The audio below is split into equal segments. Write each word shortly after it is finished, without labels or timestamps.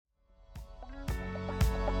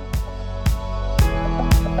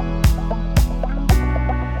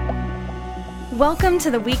Welcome to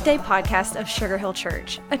the Weekday podcast of Sugar Hill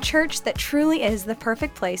Church, a church that truly is the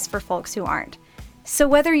perfect place for folks who aren't. So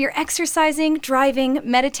whether you're exercising, driving,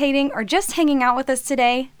 meditating, or just hanging out with us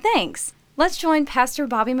today, thanks. Let's join Pastor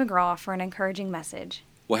Bobby McGraw for an encouraging message.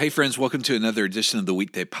 Well, hey friends, welcome to another edition of the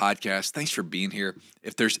Weekday podcast. Thanks for being here.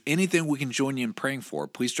 If there's anything we can join you in praying for,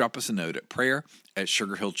 please drop us a note at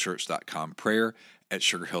prayer@sugarhillchurch.com,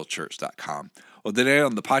 prayer@sugarhillchurch.com. Well, today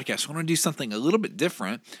on the podcast, I want to do something a little bit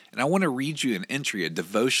different, and I want to read you an entry, a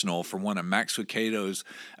devotional from one of Max Lucado's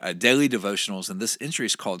daily devotionals, and this entry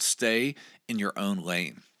is called Stay in Your Own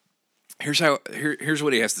Lane. Here's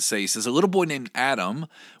what he has to say. He says, a little boy named Adam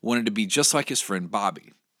wanted to be just like his friend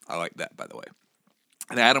Bobby. I like that, by the way.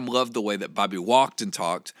 And Adam loved the way that Bobby walked and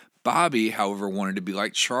talked. Bobby, however, wanted to be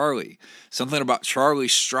like Charlie. Something about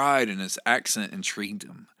Charlie's stride and his accent intrigued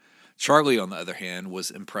him. Charlie, on the other hand, was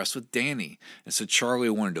impressed with Danny, and so Charlie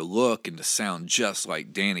wanted to look and to sound just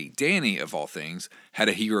like Danny. Danny, of all things, had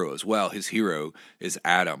a hero as well. His hero is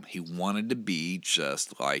Adam. He wanted to be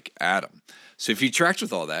just like Adam. So if you tracked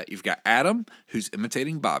with all that, you've got Adam, who's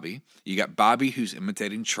imitating Bobby. You got Bobby, who's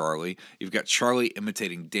imitating Charlie. You've got Charlie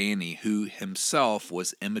imitating Danny, who himself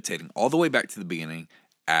was imitating, all the way back to the beginning,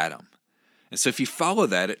 Adam. And so if you follow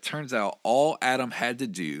that, it turns out all Adam had to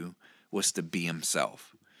do was to be himself.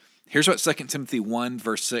 Here's what 2 Timothy 1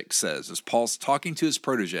 verse 6 says. As Paul's talking to his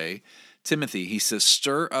protege, Timothy, he says,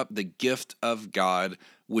 stir up the gift of God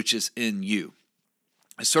which is in you.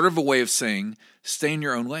 It's sort of a way of saying, stay in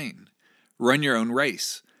your own lane. Run your own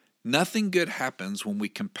race. Nothing good happens when we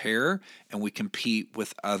compare and we compete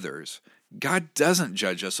with others. God doesn't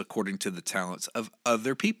judge us according to the talents of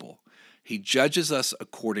other people. He judges us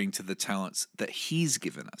according to the talents that He's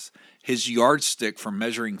given us. His yardstick for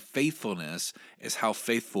measuring faithfulness is how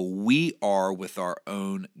faithful we are with our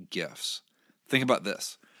own gifts. Think about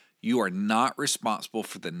this. You are not responsible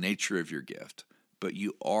for the nature of your gift, but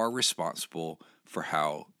you are responsible for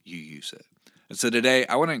how you use it. And so today,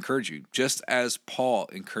 I want to encourage you, just as Paul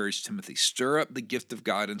encouraged Timothy, stir up the gift of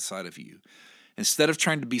God inside of you. Instead of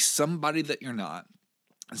trying to be somebody that you're not,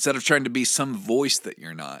 instead of trying to be some voice that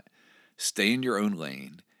you're not, stay in your own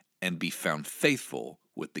lane and be found faithful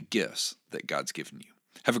with the gifts that God's given you.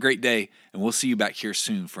 Have a great day, and we'll see you back here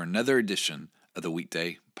soon for another edition of the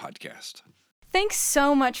Weekday Podcast. Thanks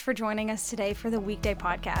so much for joining us today for the Weekday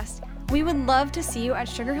Podcast. We would love to see you at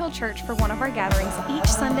Sugar Hill Church for one of our gatherings each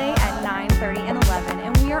Sunday at 9:30 and 11,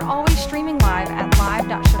 and we are always streaming live at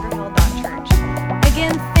live.sugarhill.church.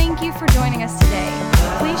 Again, thank you for joining us today.